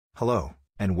Hello,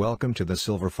 and welcome to the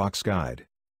Silverfox Guide.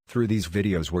 Through these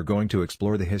videos we're going to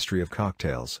explore the history of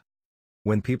cocktails.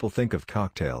 When people think of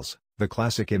cocktails, the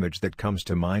classic image that comes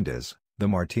to mind is the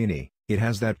Martini. It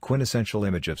has that quintessential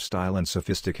image of style and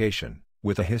sophistication,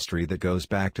 with a history that goes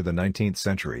back to the 19th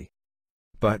century.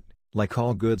 But, like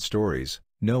all good stories,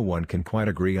 no one can quite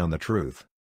agree on the truth.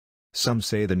 Some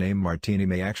say the name Martini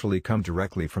may actually come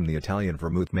directly from the Italian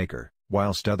vermouth maker,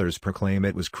 whilst others proclaim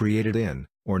it was created in,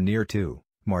 or near to,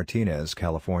 Martinez,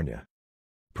 California.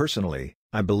 Personally,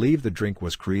 I believe the drink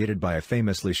was created by a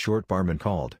famously short barman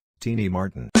called Teeny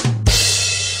Martin.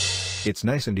 It's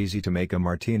nice and easy to make a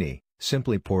martini.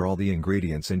 Simply pour all the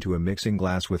ingredients into a mixing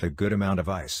glass with a good amount of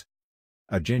ice.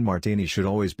 A gin martini should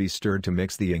always be stirred to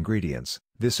mix the ingredients.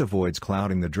 This avoids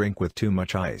clouding the drink with too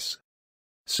much ice.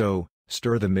 So,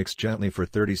 stir the mix gently for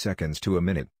 30 seconds to a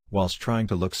minute, whilst trying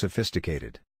to look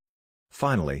sophisticated.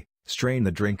 Finally, strain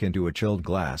the drink into a chilled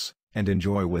glass, and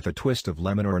enjoy with a twist of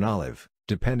lemon or an olive,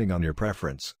 depending on your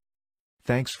preference.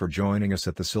 Thanks for joining us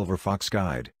at the Silverfox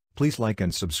Guide. Please like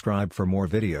and subscribe for more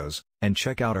videos, and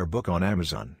check out our book on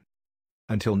Amazon.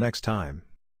 Until next time.